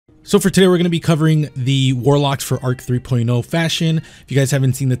So for today, we're going to be covering the Warlocks for Arc 3.0 fashion. If you guys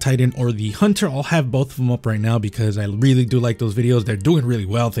haven't seen the Titan or the Hunter, I'll have both of them up right now because I really do like those videos. They're doing really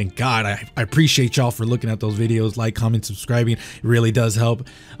well. Thank God. I appreciate y'all for looking at those videos. Like, comment, subscribing. It really does help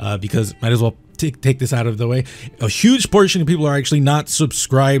because might as well take this out of the way. A huge portion of people are actually not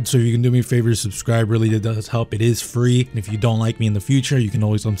subscribed. So if you can do me a favor, subscribe. Really does help. It is free. And if you don't like me in the future, you can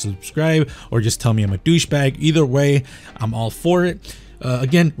always unsubscribe or just tell me I'm a douchebag. Either way, I'm all for it.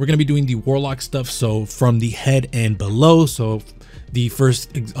 Again, we're going to be doing the Warlock stuff, so from the head and below. So the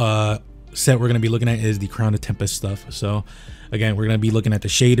first set we're going to be looking at is the Crown of Tempest stuff. So again, we're going to be looking at the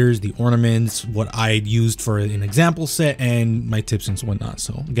shaders, the ornaments, what I used for an example set, and my tips and whatnot.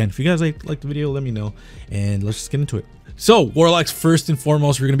 So again, if you guys like the video, let me know, and let's just get into it. So Warlocks, first and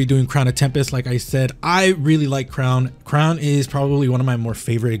foremost, we're going to be doing Crown of Tempest. Like I said, I really like Crown. Crown is probably one of my more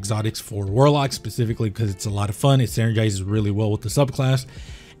favorite exotics for Warlocks, specifically because it's a lot of fun. It synergizes really well with the subclass,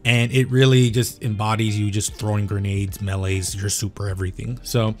 and it really just embodies you just throwing grenades, melees, your super everything.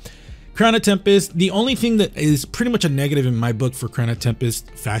 So Crown of Tempest, the only thing that is pretty much a negative in my book for Crown of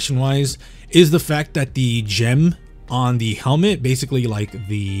Tempest fashion wise is the fact that the gem on the helmet, basically like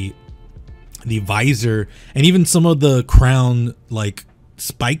the visor and even some of the crown like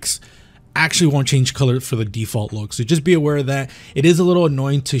spikes, actually won't change color for the default look. So just be aware that it is a little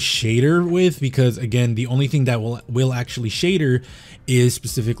annoying to shader with, because again, the only thing that will actually shader is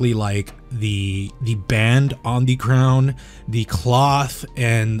specifically like the band on the crown, the cloth,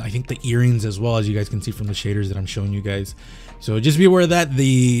 and I think the earrings as well, as you guys can see from the shaders that I'm showing you guys. So just be aware that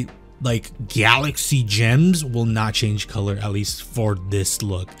the like galaxy gems will not change color, at least for this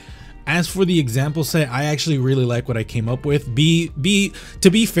look. As for the example set, I actually really like what I came up with.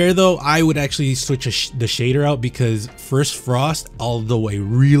 To be fair though, I would actually switch the shader out, because First Frost, although a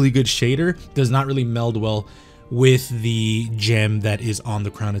really good shader, does not really meld well with the gem that is on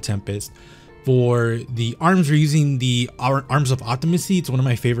the Crown of Tempest. For the arms, we're using the Arms of Optimacy. It's one of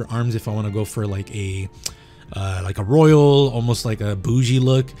my favorite arms if I want to go for like a royal, almost like a bougie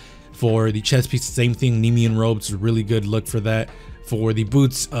look. For the chest piece, same thing, Nemean robes, a really good look for that. For the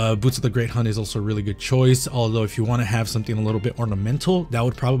boots, Boots of the Great Hunt is also a really good choice. Although if you want to have something a little bit ornamental, that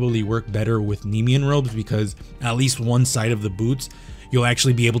would probably work better with Nemean robes, because at least one side of the boots you'll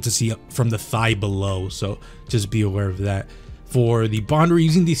actually be able to see from the thigh below. So just be aware of that. For the bond, we're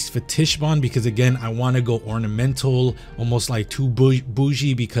using the Fetish bond because again, I want to go ornamental, almost like too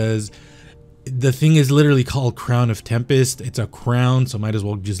bougie, because the thing is literally called Crown of Tempest. It's a crown, so might as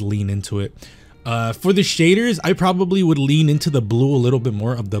well just lean into it. For the shaders, I probably would lean into the blue a little bit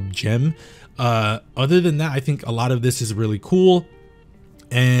more of the gem. Other than that, I think a lot of this is really cool.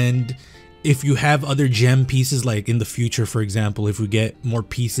 And if you have other gem pieces, like in the future, for example, if we get more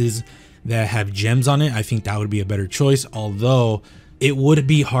pieces that have gems on it, I think that would be a better choice. Although it would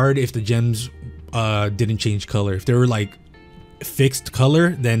be hard if the gems didn't change color. If they were like fixed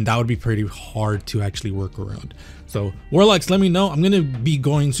color, then that would be pretty hard to actually work around. So Warlocks, let me know. I'm gonna be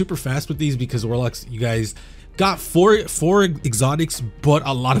going super fast with these because Warlocks, you guys got four exotics, but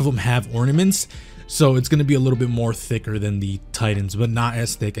a lot of them have ornaments, so it's gonna be a little bit more thicker than the Titans, but not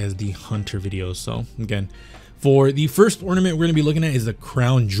as thick as the Hunter videos. So again, for the first ornament we're gonna be looking at is the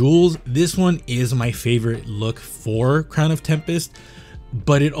Crown Jules. This one is my favorite look for Crown of Tempest,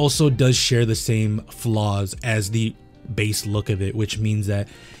 but it also does share the same flaws as the base look of it, which means that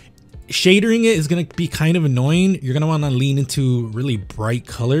shadering it is going to be kind of annoying. You're going to want to lean into really bright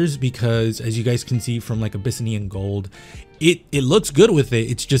colors, because as you guys can see from like Abyssinian Gold, it looks good with it.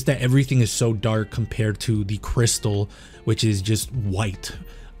 It's just that everything is so dark compared to the crystal, which is just white,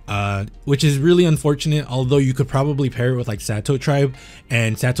 which is really unfortunate. Although you could probably pair it with like Sato Tribe,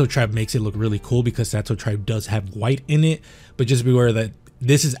 and Sato Tribe makes it look really cool because Sato Tribe does have white in it, but just beware that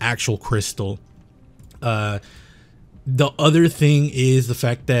this is actual crystal. The other thing is the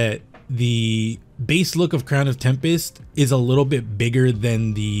fact that the base look of Crown of Tempest is a little bit bigger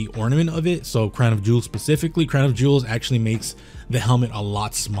than the ornament of it. So Crown of Jules specifically, Crown of Jules actually makes the helmet a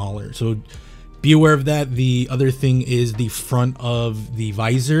lot smaller. So be aware of that. The other thing is the front of the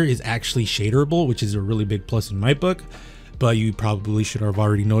visor is actually shaderable, which is a really big plus in my book. But you probably should have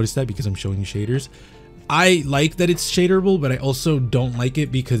already noticed that because I'm showing you shaders. I like that it's shaderable, but I also don't like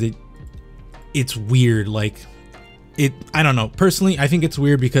it because it's weird. Like I don't know, personally I think it's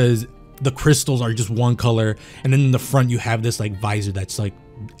weird because the crystals are just one color, and then in the front you have this like visor that's like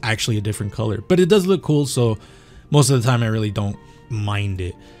actually a different color, but it does look cool, so most of the time I really don't mind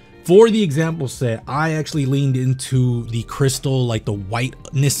it. For the example set, I actually leaned into the crystal, like the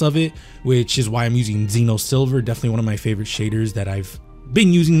whiteness of it, which is why I'm using Xeno Silver. Definitely one of my favorite shaders that I've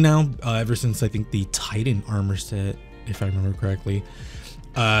been using now ever since I think the Titan armor set, if I remember correctly.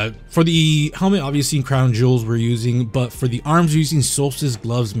 For the helmet, obviously Crown Jewels we're using, but for the arms we're using Solstice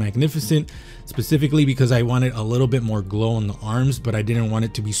Gloves Magnificent, specifically because I wanted a little bit more glow on the arms, but I didn't want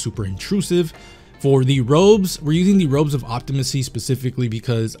it to be super intrusive. For the robes, we're using the Robes of Optimacy specifically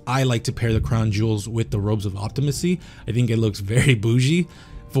because I like to pair the Crown Jewels with the Robes of Optimacy. I think it looks very bougie.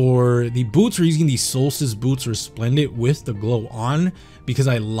 For the boots, we're using the Solstice Boots Resplendent with the glow on because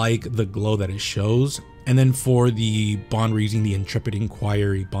I like the glow that it shows. And then for the bond, we're using the Intrepid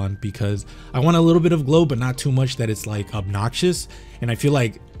Inquiry bond because I want a little bit of glow, but not too much that it's like obnoxious. And I feel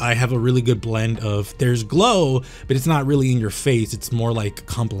like I have a really good blend of there's glow, but it's not really in your face. It's more like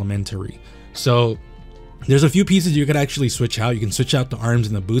complementary. So there's a few pieces you could actually switch out. You can switch out the arms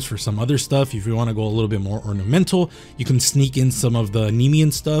and the boots for some other stuff. If you want to go a little bit more ornamental, you can sneak in some of the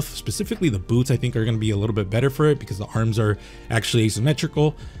Nemean stuff. Specifically the boots I think are going to be a little bit better for it because the arms are actually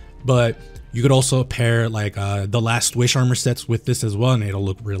asymmetrical. But you could also pair like the Last Wish armor sets with this as well, and it'll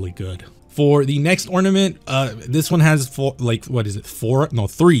look really good. For the next ornament, this one has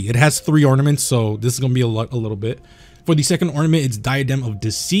three. It has 3 ornaments, so this is going to be a little bit. For the second ornament, it's Diadem of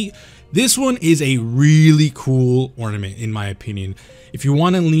Deceit. This one is a really cool ornament in my opinion. If you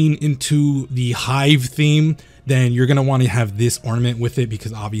want to lean into the hive theme, then you're going to want to have this ornament with it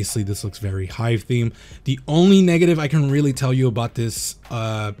because obviously this looks very hive theme. The only negative I can really tell you about this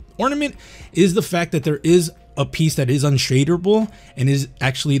ornament is the fact that there is a piece that is unshaderable and is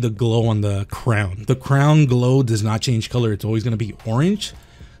actually the glow on the crown. The crown glow does not change color. It's always going to be orange.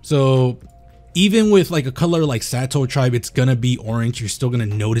 So even with like a color like Sato Tribe, it's gonna be orange. You're still gonna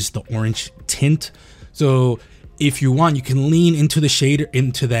notice the orange tint. So if you want, you can lean into the shader,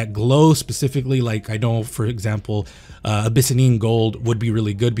 into that glow specifically. Like I know, for example, Abyssinian Gold would be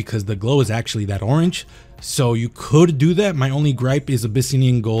really good because the glow is actually that orange. So you could do that. My only gripe is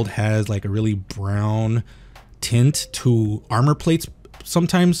Abyssinian Gold has like a really brown tint to armor plates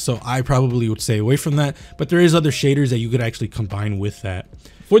sometimes. So I probably would stay away from that. But there is other shaders that you could actually combine with that.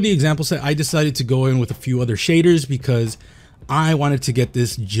 For the example set, I decided to go in with a few other shaders because I wanted to get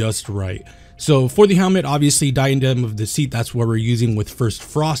this just right. So for the helmet, obviously Diadem of Deceit, that's what we're using with First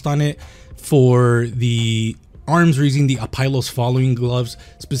Frost on it. For the arms, we're using the Apylos Following Gloves,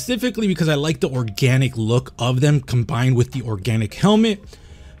 specifically because I like the organic look of them combined with the organic helmet.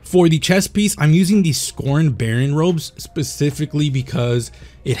 For the chest piece, I'm using the Scorn Baron robes specifically because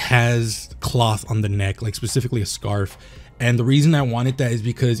it has cloth on the neck, like specifically a scarf. And the reason I wanted that is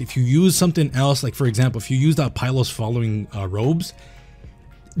because if you use something else, like for example, if you use the Apylos Following robes,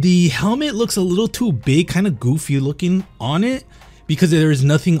 the helmet looks a little too big, kind of goofy looking on it because there is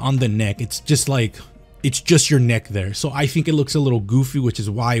nothing on the neck. It's just like, it's just your neck there. So I think it looks a little goofy, which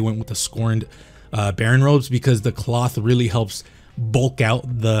is why I went with the Scorned Baron robes, because the cloth really helps bulk out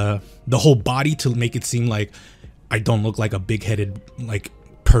the whole body to make it seem like I don't look like a big-headed like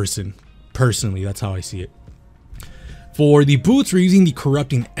person. Personally, that's how I see it. For the boots, we're using the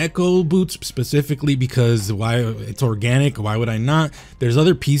Corrupting Echo boots specifically because why it's organic. Why would I not? There's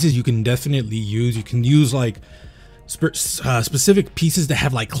other pieces you can definitely use. You can use like specific pieces that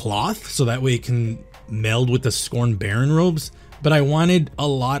have like cloth, so that way it can meld with the Scorn Baron robes. But I wanted a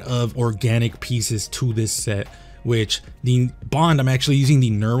lot of organic pieces to this set, which the bond, I'm actually using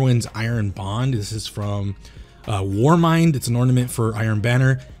the Nerwin's Iron Bond. This is from Warmind. It's an ornament for Iron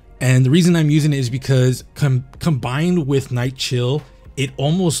Banner. And the reason I'm using it is because combined with Night Chill, it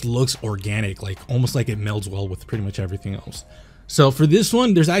almost looks organic, like almost like it melds well with pretty much everything else. So for this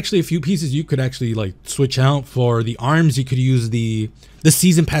one, there's actually a few pieces you could actually like switch out. For the arms, you could use the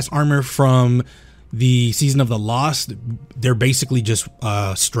Season Pass armor from the Season of the Lost. They're basically just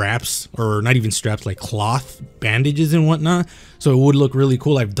straps, or not even straps, like cloth bandages and whatnot. So it would look really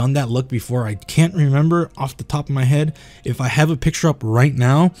cool. I've done that look before. I can't remember off the top of my head. If I have a picture up right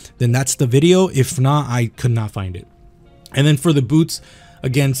now, then that's the video. If not, I could not find it. And then for the boots,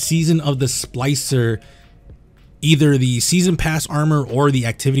 again, Season of the Splicer, either the Season Pass armor or the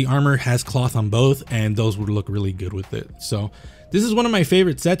activity armor has cloth on both, and those would look really good with it. So this is one of my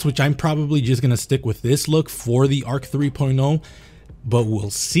favorite sets, which I'm probably just going to stick with this look for the Arc 3.0, but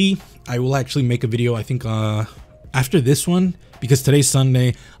we'll see. I will actually make a video, I think, after this one, because today's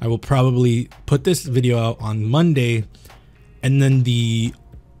Sunday. I will probably put this video out on Monday, and then the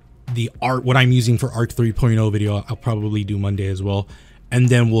art, what I'm using for Arc 3.0 video, I'll probably do Monday as well. And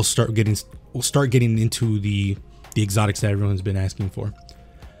then we'll start getting into the exotics that everyone's been asking for.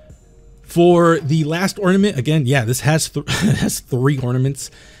 For the last ornament, again, yeah, this has 3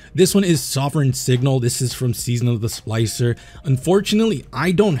 ornaments. This one is Sovereign Signal. This is from Season of the Splicer. Unfortunately,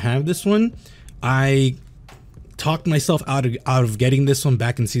 I don't have this one. talked myself out of getting this one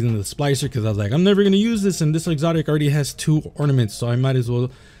back in Season of the Splicer, because I was like, I'm never going to use this, and this exotic already has 2 ornaments, so I might as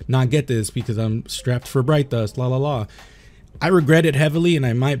well not get this because I'm strapped for Bright Dust, la la la. I regret it heavily, and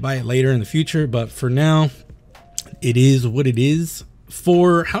I might buy it later in the future, but for now, it is what it is.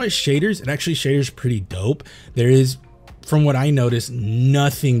 For how it shaders, it actually shaders pretty dope. There is, from what I noticed,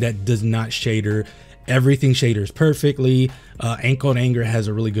 nothing that does not shader. Everything shaders perfectly. Ankle and Anger has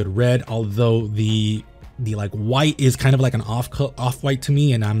a really good red, although the like white is kind of like an off white to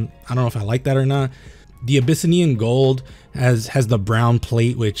me, and I don't know if I like that or not. The Abyssinian Gold has the brown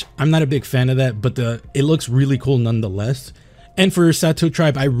plate, which I'm not a big fan of that, but it looks really cool nonetheless. And for Sato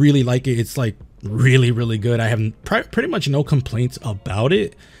Tribe, I really like it. It's like really good. I have pretty much no complaints about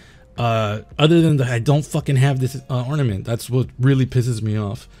it, other than that I don't fucking have this ornament. That's what really pisses me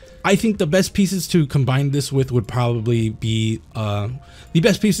off. I think the best pieces to combine this with would probably be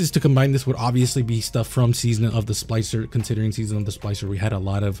obviously be stuff from Season of the Splicer, considering Season of the Splicer we had a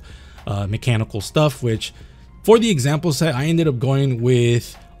lot of mechanical stuff, which for the example set I ended up going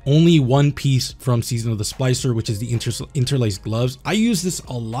with only one piece from Season of the Splicer, which is the interlaced gloves. I use this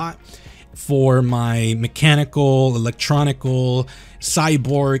a lot for my mechanical, electronical,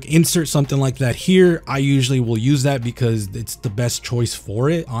 cyborg, insert something like that here. I usually will use that because it's the best choice for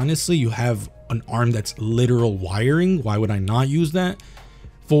it. Honestly, you have an arm that's literal wiring. Why would I not use that?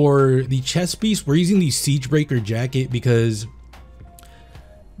 For the chest piece, we're using the Siegebreaker jacket because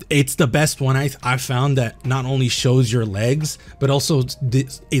it's the best one I found that not only shows your legs, but also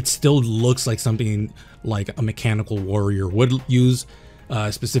it still looks like something like a mechanical warrior would use.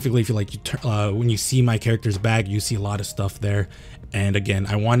 Specifically, if you like, when you see my character's bag, you see a lot of stuff there. And again,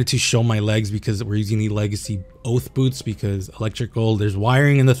 I wanted to show my legs because we're using the Legacy Oath boots, because electrical, there's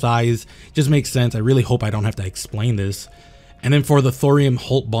wiring in the thighs. It just makes sense. I really hope I don't have to explain this. And then for the Thorium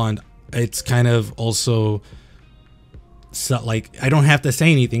Holt Bond, it's kind of also, so like, I don't have to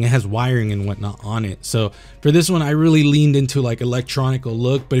say anything. It has wiring and whatnot on it. So for this one, I really leaned into like electronical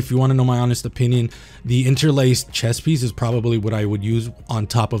look. But if you want to know my honest opinion, the interlaced chest piece is probably what I would use on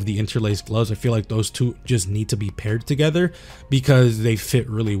top of the interlaced gloves. I feel like those two just need to be paired together because they fit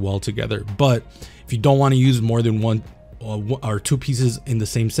really well together. But if you don't want to use more than one or 2 pieces in the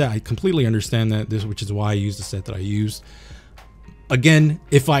same set, I completely understand that, which is why I use the set that I used. Again,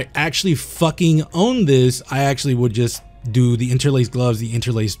 if I actually fucking own this, I actually would just do the interlaced gloves, the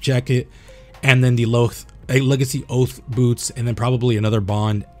interlaced jacket, and then the Legacy Oath boots, and then probably another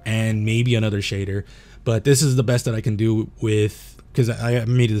bond and maybe another shader. But this is the best that I can do with, because I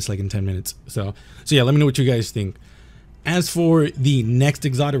made this like in 10 minutes. So yeah, let me know what you guys think. As for the next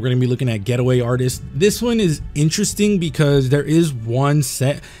exotic, we're going to be looking at Getaway Artist. This one is interesting because there is one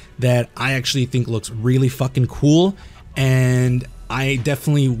set that I actually think looks really fucking cool, and I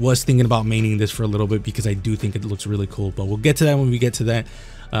definitely was thinking about maining this for a little bit because I do think it looks really cool, but we'll get to that when we get to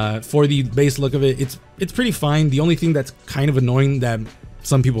that. For the base look of it, it's pretty fine. The only thing that's kind of annoying that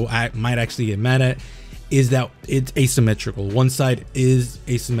some people might actually get mad at is that it's asymmetrical. One side is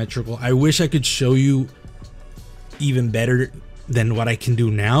asymmetrical. I wish I could show you even better than what I can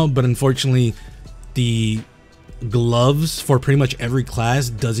do now, but unfortunately the gloves for pretty much every class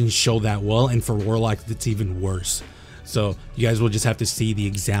doesn't show that well, and for Warlock it's even worse. So you guys will just have to see the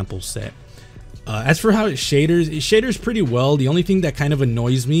example set. As for how it shaders pretty well. The only thing that kind of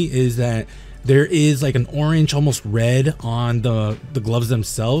annoys me is that there is like an orange, almost red on the gloves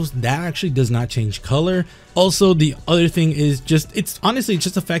themselves. That actually does not change color. Also, the other thing is it's honestly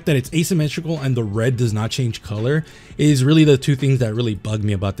just the fact that it's asymmetrical and the red does not change color is really the 2 things that really bug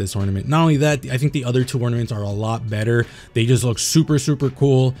me about this ornament. Not only that, I think the other 2 ornaments are a lot better. They just look super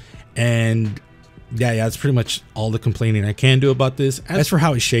cool, and yeah, that's pretty much all the complaining I can do about this. As for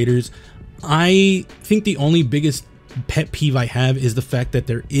how it shaders, I think the only biggest pet peeve I have is the fact that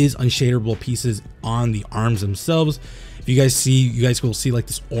there is unshaderable pieces on the arms themselves. If you guys see, you guys will see like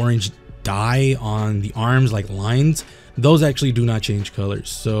this orange dye on the arms, like lines. Those actually do not change colors.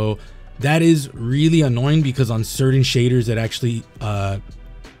 So that is really annoying because on certain shaders it actually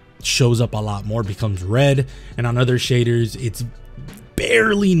shows up a lot more, becomes red, and on other shaders it's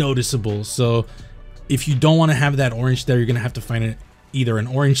barely noticeable. So if you don't want to have that orange there, you're gonna have to find either an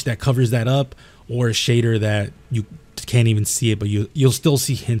orange that covers that up or a shader that you can't even see it, but you'll still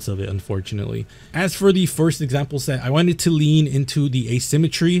see hints of it, unfortunately. As for the first example set, I wanted to lean into the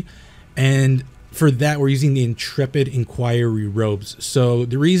asymmetry, and for that we're using the Intrepid Inquiry robes. So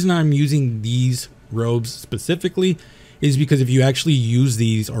the reason I'm using these robes specifically is because if you actually use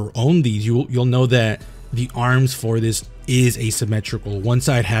these or own these, you'll know that the arms for this is asymmetrical. One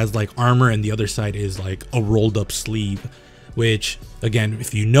side has like armor and the other side is like a rolled up sleeve, which again,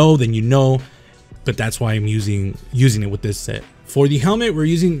 if you know, then you know. but that's why I'm using it with this set. For the helmet, we're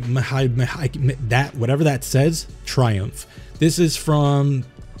using whatever that says, Triumph. This is from,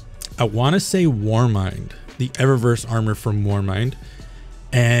 I want to say Warmind, the Eververse armor from Warmind.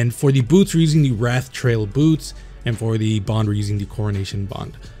 And for the boots, we're using the Wrath Trail boots, and for the bond, we're using the Coronation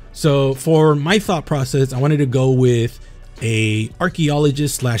bond. So for my thought process, I wanted to go with a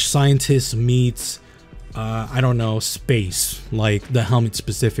archaeologist slash scientist meets I don't know, space, like the helmet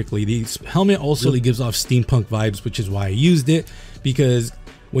specifically. The helmet also really gives off steampunk vibes, which is why I used it, because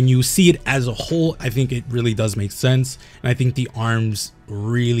when you see it as a whole, I think it really does make sense. And I think the arms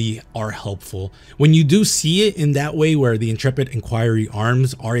really are helpful. When you do see it in that way, where the Intrepid Inquiry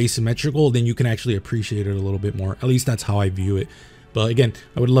arms are asymmetrical, then you can actually appreciate it a little bit more. At least that's how I view it. But again,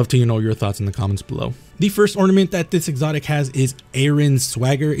 I would love to know your thoughts in the comments below. The first ornament that this exotic has is Ayrins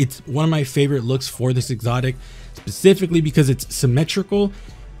Swagger. It's one of my favorite looks for this exotic, specifically because it's symmetrical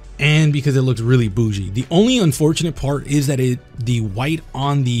and because it looks really bougie. The only unfortunate part is that the white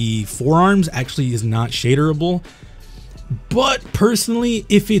on the forearms actually is not shaderable. But personally,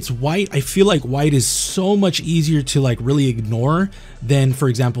 if it's white, I feel like white is so much easier to like really ignore than, for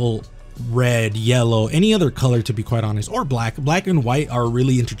example, red, yellow, any other color, to be quite honest, or black. Black and white are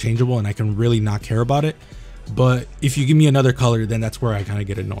really interchangeable and I can really not care about it. But if you give me another color, then that's where I kind of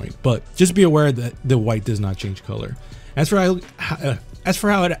get annoyed. But just be aware that the white does not change color. As for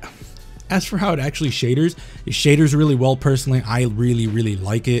how it actually shaders, it shaders really well. Personally, I really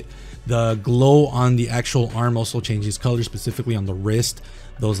like it. The glow on the actual arm also changes color, specifically on the wrist.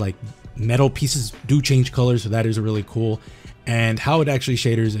 Those like metal pieces do change color, so that is really cool. And how it actually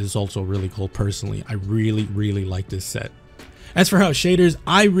shaders is also really cool. Personally, I really like this set. As for how it shaders,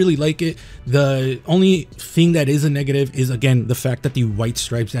 I really like it. The only thing that is a negative is, again, the fact that the white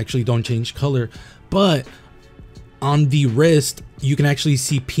stripes actually don't change color. But on the wrist, you can actually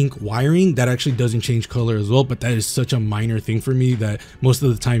see pink wiring that actually doesn't change color as well. But that is such a minor thing for me that most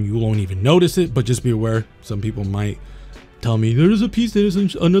of the time you won't even notice it. But just be aware, some people might tell me there's a piece that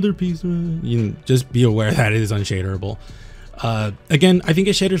is another piece. You just be aware that it is unshaderable. Again, I think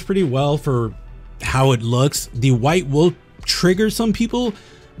it shaders pretty well for how it looks. The white will trigger some people,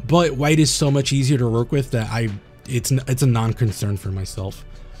 but white is so much easier to work with that it's a non-concern for myself.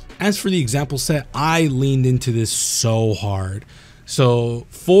 As for the example set, I leaned into this so hard. So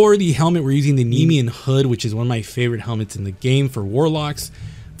for the helmet, we're using the Nemean hood, which is one of my favorite helmets in the game for Warlocks.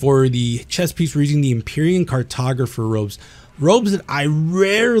 For the chest piece, we're using the Empyrean Cartographer robes. Robes that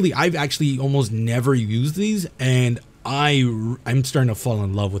I've actually almost never used these, and I'm starting to fall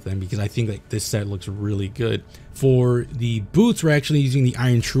in love with them because I think like this set looks really good. For the boots, we're actually using the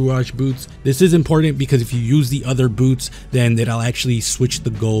Iron Truage boots. This is important because if you use the other boots, then it'll actually switch the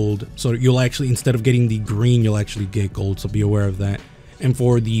gold. So you'll actually, instead of getting the green, you'll actually get gold. So be aware of that. And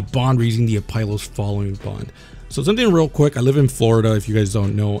for the bond, we're using the Apollo's Following bond. So something real quick, I live in Florida, if you guys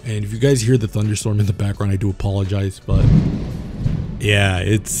don't know, and if you guys hear the thunderstorm in the background, I do apologize, but yeah,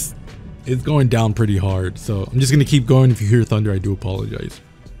 it's going down pretty hard. So I'm just gonna keep going. If you hear thunder, I do apologize.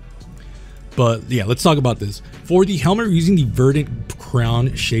 But yeah, let's talk about this. For the helmet, we're using the Verdant Crown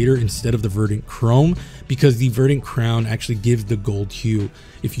shader instead of the Verdant Chrome because the Verdant Crown actually gives the gold hue.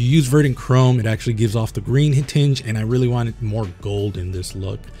 If you use Verdant Chrome, it actually gives off the green tinge, and I really wanted more gold in this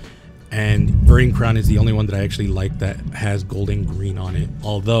look. And Verdant Crown is the only one that I actually like that has gold and green on it.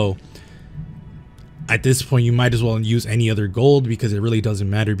 Although at this point, you might as well use any other gold because it really doesn't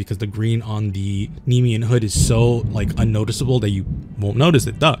matter, because the green on the Nemean hood is so like unnoticeable that you won't notice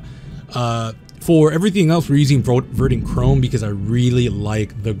it. For everything else, we're using Verdant Chrome because I really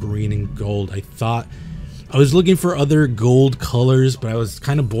like the green and gold. I was looking for other gold colors, but I was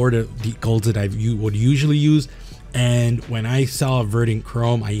kind of bored of the golds that I would usually use. And when I saw Verdant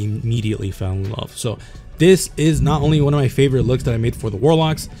Chrome, I immediately fell in love. So this is not only one of my favorite looks that I made for the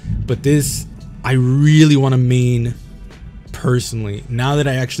Warlocks, but this I really want to main personally. Now that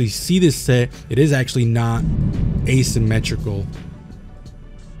I actually see this set, it is actually not asymmetrical,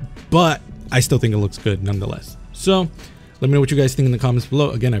 but I still think it looks good nonetheless. So let me know what you guys think in the comments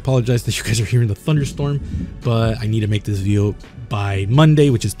below. Again, I apologize that you guys are hearing the thunderstorm, but I need to make this video by Monday,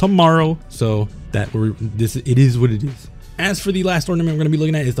 which is tomorrow, so that it is what it is. As for the last ornament we're going to be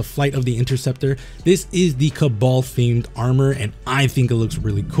looking at is the Flight of the Interceptor. This is the Cabal themed armor, and I think it looks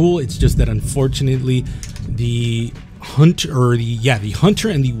really cool. It's just that unfortunately the Hunter and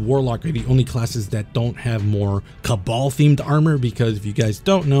the Warlock are the only classes that don't have more Cabal themed armor, because if you guys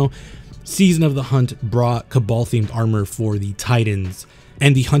don't know, Season of the Hunt brought Cabal themed armor for the Titans,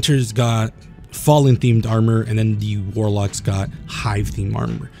 and the Hunters got Fallen themed armor, and then the Warlock's got Hive themed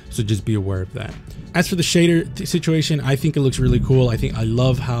armor, so just be aware of that. As for the shader situation, I think it looks really cool. I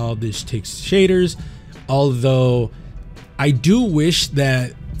love how this takes shaders, although I do wish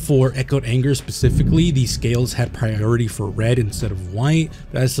that for Echoed Anger specifically, these scales had priority for red instead of white.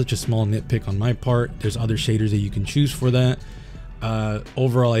 That's such a small nitpick on my part. There's other shaders that you can choose for that.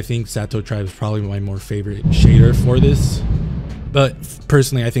 Overall, I think Sato Tribe is probably my more favorite shader for this, but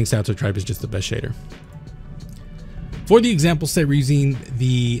personally I think Sato Tribe is just the best shader. For the example set, we're using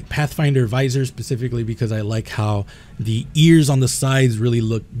the Pathfinder visor specifically because I like how the ears on the sides really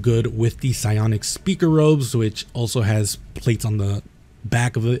look good with the psionic speaker robes, which also has plates on the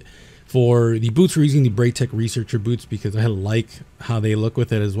back of it. For the boots, we're using the Braytech Researcher boots because I like how they look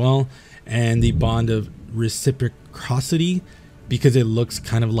with it as well, and the Bond of Reciprocity because it looks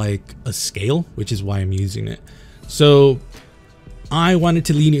kind of like a scale, which is why I'm using it. So I wanted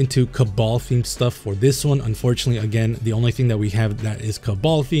to lean into Cabal themed stuff for this one. Unfortunately, again, the only thing that we have that is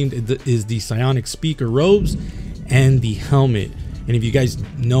Cabal themed is the psionic speaker robes and the helmet. And if you guys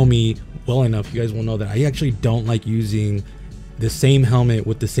know me well enough, you guys will know that I actually don't like using the same helmet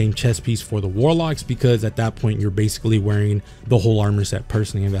with the same chest piece for the Warlocks, because at that point you're basically wearing the whole armor set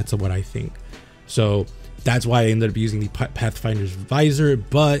personally, and that's what I think. So that's why I ended up using the Pathfinder's visor.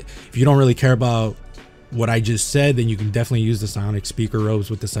 But if you don't really care about what I just said, then you can definitely use the psionic speaker robes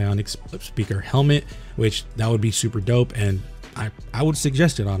with the psionic speaker helmet, which that would be super dope, and I would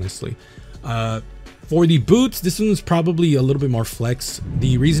suggest it honestly. For the boots, this one's probably a little bit more flex.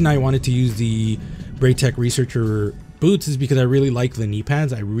 The reason I wanted to use the Braytech Researcher boots is because I really like the knee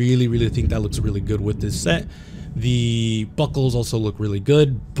pads. I really think that looks really good with this set. The buckles also look really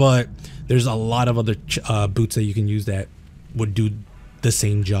good, but there's a lot of other boots that you can use that would do the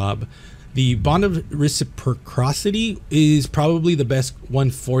same job. The Bond of Reciprocity is probably the best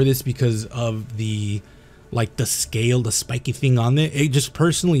one for this because of the scale, the spiky thing on it. It just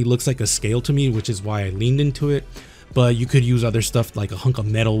personally looks like a scale to me, which is why I leaned into it. But you could use other stuff like a hunk of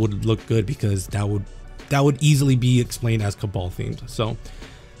metal would look good, because that would easily be explained as Cabal themed. So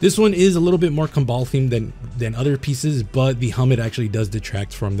this one is a little bit more Cabal themed than other pieces, but the helmet actually does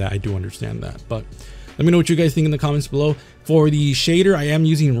detract from that. I do understand that, but let me know what you guys think in the comments below. For the shader, I am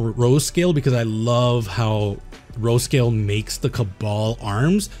using Rose Scale because I love how Rose Scale makes the Cabal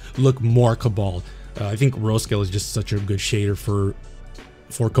arms look more Cabal. I think Rose Scale is just such a good shader for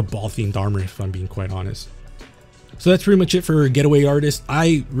Cabal themed armor, if I'm being quite honest. So that's pretty much it for Getaway Artist.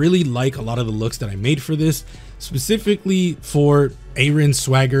 I really like a lot of the looks that I made for this, specifically for Ayrins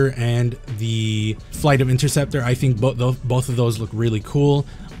Swagger and the Flight of Interceptor. I think both of those look really cool,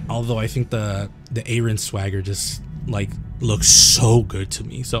 although I think the Ayrins Swagger just looks so good to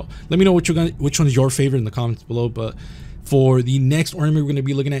me. So let me know which one is your favorite in the comments below. But for the next ornament we're going to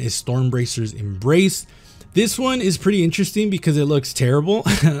be looking at is Stormbrancer's Embrace. This one is pretty interesting because it looks terrible.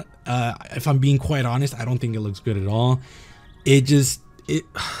 If I'm being quite honest, I don't think it looks good at all.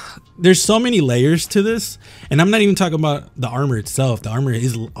 There's so many layers to this, and I'm not even talking about the armor itself. The armor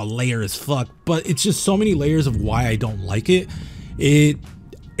is a layer as fuck, but it's just so many layers of why I don't like it.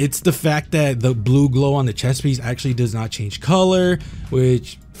 It's the fact that the blue glow on the chest piece actually does not change color,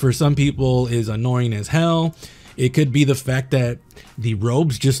 which for some people is annoying as hell. It could be the fact that the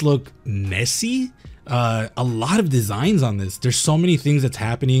robes just look messy. A lot of designs on this. There's so many things that's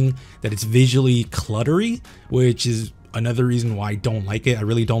happening that it's visually cluttery, which is another reason why I don't like it. I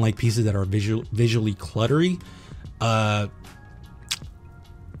really don't like pieces that are visually cluttery. The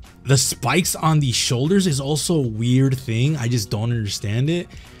spikes on the shoulders is also a weird thing. I just don't understand it.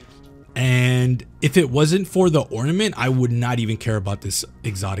 And if it wasn't for the ornament, I would not even care about this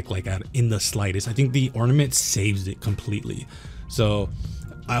exotic in the slightest. I think the ornament saves it completely. So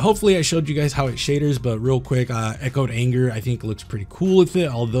hopefully I showed you guys how it shaders, but real quick, Echoed Anger I think looks pretty cool with it,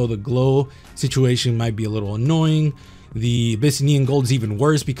 although the glow situation might be a little annoying. The Abyssinian Gold is even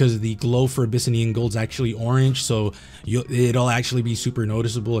worse because the glow for Abyssinian Gold is actually orange, so it'll actually be super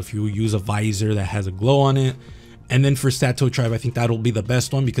noticeable if you use a visor that has a glow on it. And then for Sato Tribe, I think that'll be the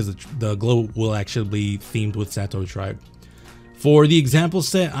best one because the glow will actually be themed with Sato Tribe. For the example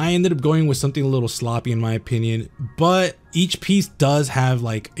set, I ended up going with something a little sloppy in my opinion, but each piece does have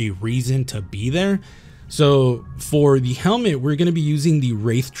a reason to be there. So for the helmet, we're going to be using the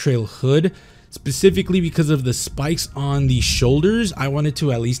Wraith Trail hood, specifically because of the spikes on the shoulders. I wanted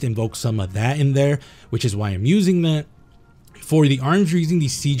to at least invoke some of that in there, which is why I'm using that. For the arms, we're using the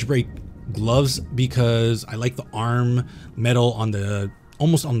Siegebreak gloves because I like the arm metal on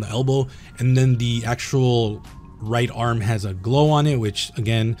almost on the elbow, and then the actual right arm has a glow on it, which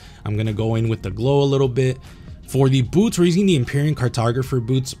again I'm gonna go in with the glow a little bit. For the boots, we're using the Empyrean Cartographer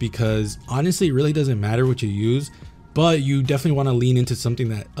boots because honestly it really doesn't matter what you use, but you definitely want to lean into something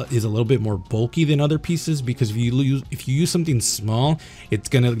that is a little bit more bulky than other pieces, because if you use something small, it's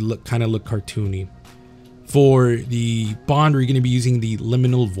gonna kind of look cartoony. For the bond, we're going to be using the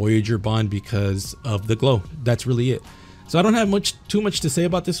Liminal Voyager bond because of the glow. That's really it. So I don't have too much to say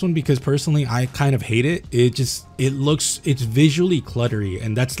about this one because personally I kind of hate it. It's visually cluttery,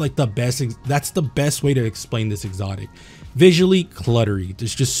 and that's like the best way to explain this exotic. Visually cluttery.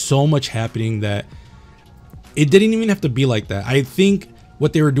 There's just so much happening that it didn't even have to be like that. I think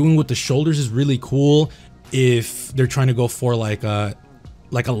what they were doing with the shoulders is really cool if they're trying to go for like a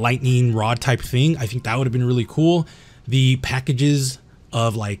lightning rod type thing. I think that would have been really cool. The packages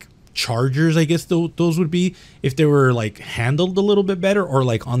of like chargers, I guess those would be, if they were like handled a little bit better, or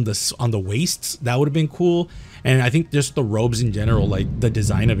like on the waists, that would have been cool. And I think just the robes in general, like the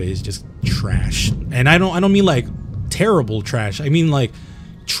design of it is just trash. And I don't mean like terrible trash, I mean like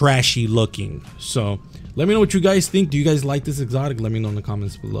trashy looking. So let me know what you guys think. Do you guys like this exotic? Let me know in the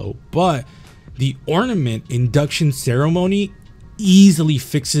comments below. But the ornament Induction Ceremony easily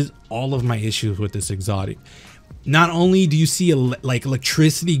fixes all of my issues with this exotic. Not only do you see like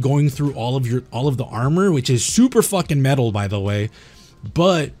electricity going through all of the armor, which is super fucking metal by the way,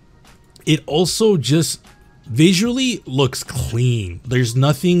 but it also just visually looks clean. There's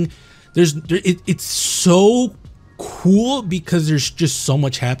nothing, it's so cool because there's just so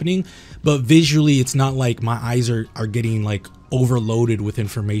much happening, but visually it's not like my eyes are getting like overloaded with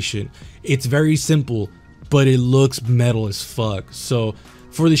information. It's very simple, but it looks metal as fuck. So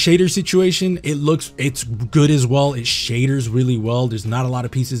for the shader situation, it's good as well. It shaders really well. There's not a lot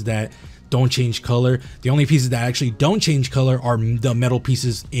of pieces that don't change color. The only pieces that actually don't change color are the metal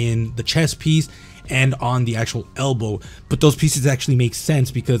pieces in the chest piece and on the actual elbow. But those pieces actually make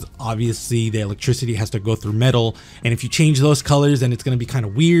sense because obviously the electricity has to go through metal, and if you change those colors then it's going to be kind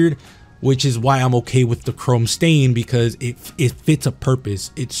of weird, which is why I'm okay with the chrome stain, because it fits a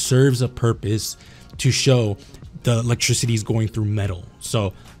purpose. It serves a purpose to show the electricity is going through metal.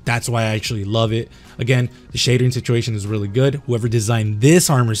 So that's why I actually love it. Again, the shading situation is really good. Whoever designed this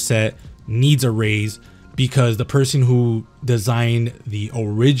armor set needs a raise, because the person who designed the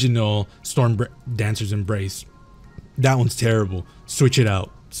original Stormdancer's Embrace, that one's terrible. Switch it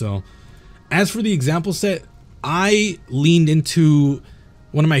out. So as for the example set, I leaned into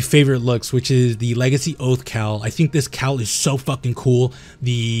one of my favorite looks, which is the Legacy Oath cowl. I think this cowl is so fucking cool.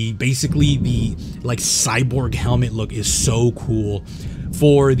 Basically the like cyborg helmet look is so cool.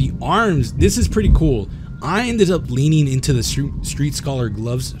 For the arms, this is pretty cool. I ended up leaning into the Street Scholar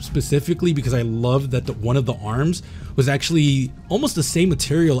gloves specifically because I love that one of the arms was actually almost the same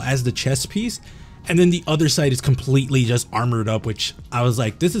material as the chest piece, and then the other side is completely just armored up, which I was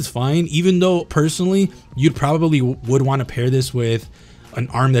like, this is fine. Even though personally you'd probably would want to pair this with an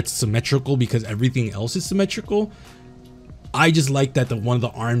arm that's symmetrical because everything else is symmetrical. I just like that one of the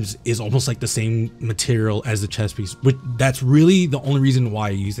arms is almost like the same material as the chest piece, but that's really the only reason why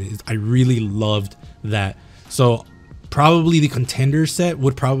I use it. Is I really loved that. So probably the contender set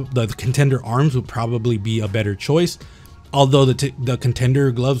would the contender arms would probably be a better choice, although the contender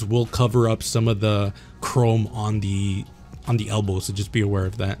gloves will cover up some of the chrome on the elbows, so just be aware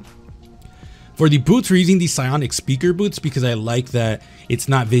of that. For the boots, we're using the Psionic Speaker boots because I like that it's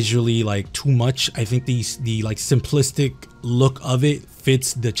not visually like too much. I think the like simplistic look of it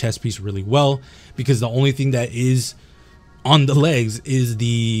fits the chest piece really well, because the only thing that is on the legs is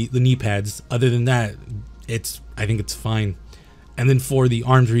the knee pads. Other than that, I think it's fine. And then for the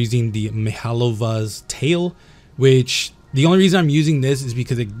arms, we're using the Mihalova's tail, which the only reason I'm using this is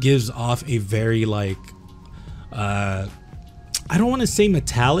because it gives off a very like I don't want to say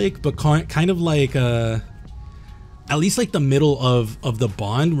metallic, but kind of like at least like the middle of the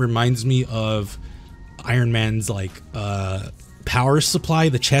bond reminds me of Iron Man's like power supply,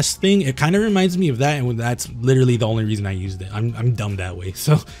 the chest thing. It kind of reminds me of that, and that's literally the only reason I used it. I'm dumb that way.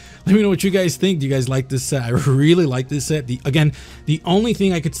 So let me know what you guys think. Do you guys like this set? I really like this set. Again, the only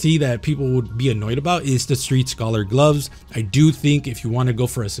thing I could see that people would be annoyed about is the Street Scholar gloves. I do think if you want to go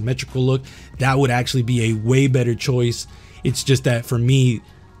for a symmetrical look, that would actually be a way better choice. It's just that for me,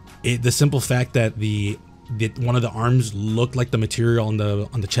 the simple fact that one of the arms looked like the material on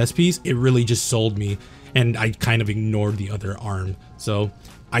the chest piece, it really just sold me, and I kind of ignored the other arm. So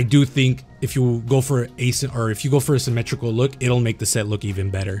I do think if you go for a symmetrical look, it'll make the set look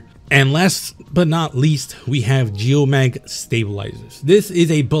even better. And last but not least, we have Geomag Stabilizers. This is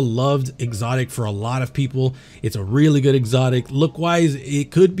a beloved exotic for a lot of people. It's a really good exotic. Look wise,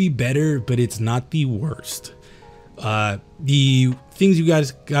 it could be better, but it's not the worst. The things you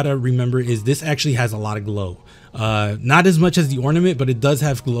guys gotta remember is this actually has a lot of glow. Not as much as the ornament, but it does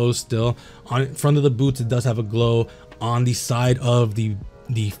have glow still. On front of the boots, it does have a glow. On the side of the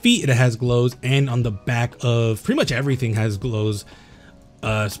feet, it has glows, and on the back of pretty much everything has glows.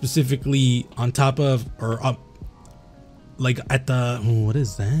 Specifically on top of, or up, like at the, what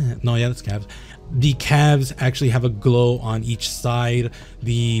is that? No, yeah, that's calves. The calves actually have a glow on each side.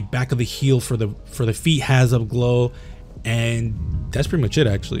 The back of the heel for the feet has a glow, and that's pretty much it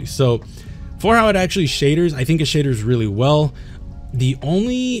actually. So for how it actually shaders, I think it shaders really well. The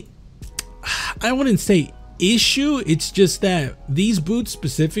only, I wouldn't say issue, it's just that these boots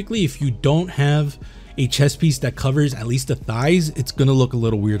specifically, if you don't have a chest piece that covers at least the thighs, it's gonna look a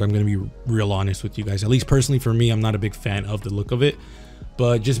little weird. I'm gonna be real honest with you guys. At least personally for me, I'm not a big fan of the look of it,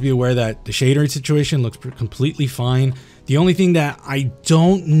 but just be aware that the shader situation looks completely fine. The only thing that I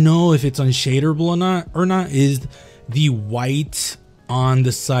don't know if it's unshaderable or not is the white on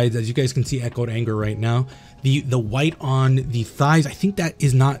the sides. As you guys can see, Echoed Anger right now, the white on the thighs, I think that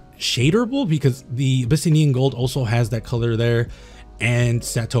is not shaderable because the Abyssinian Gold also has that color there, and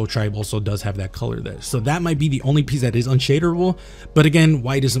Sato Tribe also does have that color there. So that might be the only piece that is unshaderable. But again,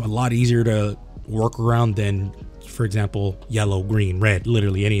 white is a lot easier to work around than, for example, yellow, green, red,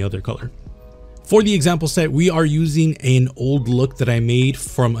 literally any other color. For the example set, we are using an old look that I made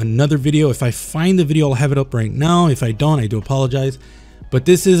from another video. If I find the video, I'll have it up right now. If I don't, I do apologize. But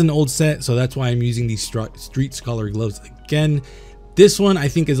this is an old set, so that's why I'm using these Street Scholar gloves again. This one I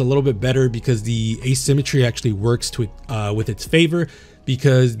think is a little bit better because the asymmetry actually works to with its favor,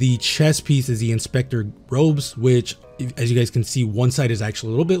 because the chest piece is the Inspector robes, which, as you guys can see, one side is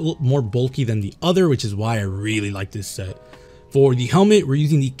actually a little bit more bulky than the other, which is why I really like this set. For the helmet, we're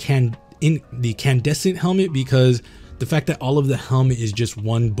using the Candescent helmet because the fact that all of the helmet is just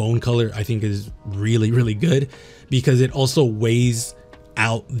one bone color, I think is really, really good, because it also weighs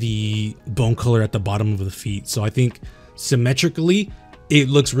out the bone color at the bottom of the feet. So I think symmetrically it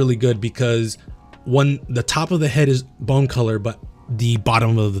looks really good because the top of the head is bone color, but the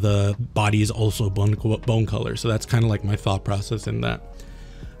bottom of the body is also bone color. So that's kind of like my thought process in that.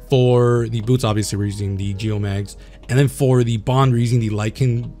 For the boots, obviously we're using the Geomags, and then for the bond, we're using the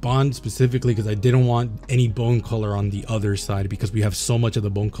Lichen bond specifically because I didn't want any bone color on the other side, because we have so much of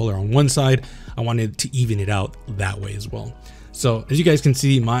the bone color on one side. I wanted to even it out that way as well. So as you guys can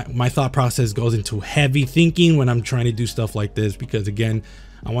see, my thought process goes into heavy thinking when I'm trying to do stuff like this, because again,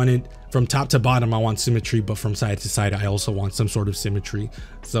 I wanted from top to bottom, I want symmetry, but from side to side, I also want some sort of symmetry.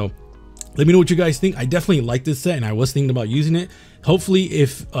 So let me know what you guys think. I definitely like this set and I was thinking about using it. Hopefully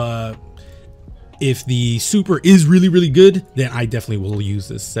if the super is really, really good, then I definitely will use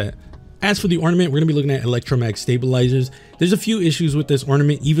this set. As for the ornament, we're going to be looking at Electomag Stabilizers. There's a few issues with this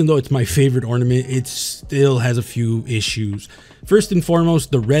ornament. Even though it's my favorite ornament, it still has a few issues. First and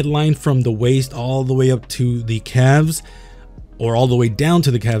foremost, the red line from the waist all the way up to the calves, or all the way down to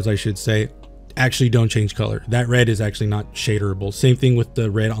the calves, I should say, actually don't change color. That red is actually not shaderable. Same thing with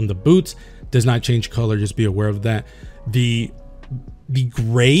the red on the boots, does not change color. Just be aware of that. The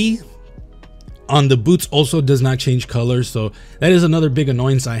gray on the boots also does not change color, so that is another big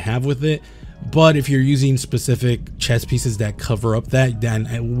annoyance I have with it. But if you're using specific chest pieces that cover up that, then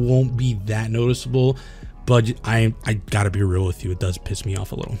it won't be that noticeable. But I gotta be real with you, it does piss me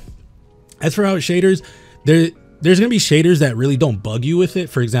off a little. As for how it shaders, there's gonna be shaders that really don't bug you with it.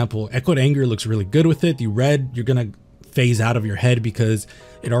 For example, Echoed Anger looks really good with it. The red, you're gonna phase out of your head because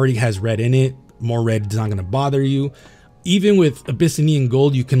it already has red in it. More red is not gonna bother you. Even with Abyssinian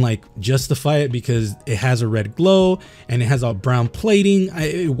Gold, you can like justify it because it has a red glow and it has a brown plating.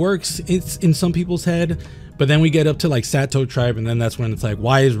 It works, it's in some people's head. But then we get up to like Sato Tribe, and then that's when it's like,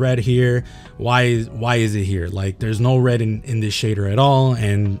 why is red here? Why is it here? Like, there's no red in this shader at all,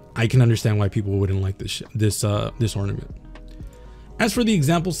 and I can understand why people wouldn't like this ornament. As for the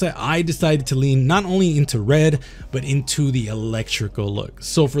example set, I decided to lean not only into red, but into the electrical look.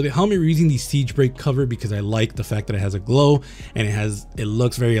 So for the helmet, we're using the Siege Break cover because I like the fact that it has a glow and it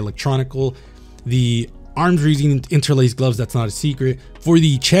looks very electronical. The arms, we're using interlaced gloves, that's not a secret. For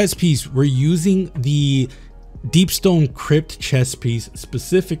the chest piece, we're using the Deepstone Crypt chest piece,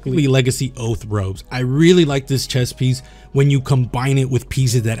 specifically Legacy Oath robes. I really like this chest piece when you combine it with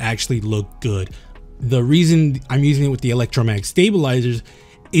pieces that actually look good. The reason I'm using it with the Electomag Stabilizers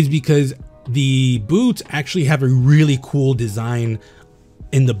is because the boots actually have a really cool design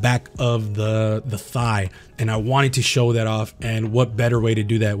in the back of the thigh, and I wanted to show that off. And what better way to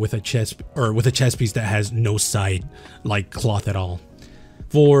do that with a chest piece that has no side like cloth at all.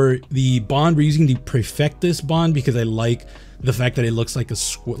 For the bond, we're using the Prefectus bond because I like the fact that it looks like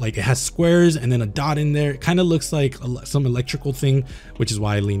like it has squares and then a dot in there. It kind of looks like some electrical thing, which is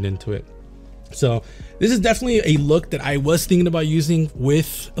why I leaned into it. So this is definitely a look that I was thinking about using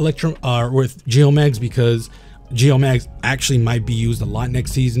with with Geomags, because Geomags actually might be used a lot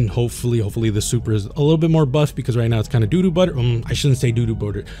next season. Hopefully the super is a little bit more buff, because right now it's kind of doo-doo butter. I shouldn't say doo-doo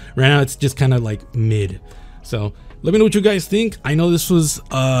butter. Right now it's just kind of like mid. So let me know what you guys think. I know this was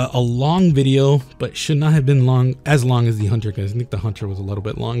a long video, but should not have been as long as the Hunter, guys. I think the Hunter was a little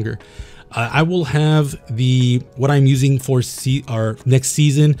bit longer. I will have what I'm using for our next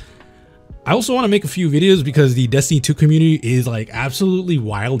season. I also want to make a few videos because the Destiny 2 community is like absolutely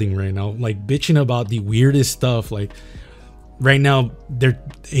wilding right now, like bitching about the weirdest stuff. Like right now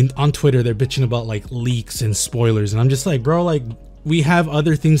on Twitter, they're bitching about like leaks and spoilers, and I'm just like, bro, like we have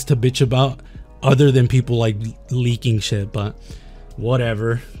other things to bitch about other than people like leaking shit. But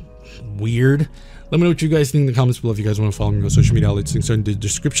whatever, weird. Let me know what you guys think in the comments below. If you guys want to follow me on social media outlets, links are in the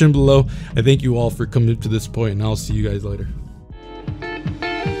description below. I thank you all for coming up to this point, and I'll see you guys later.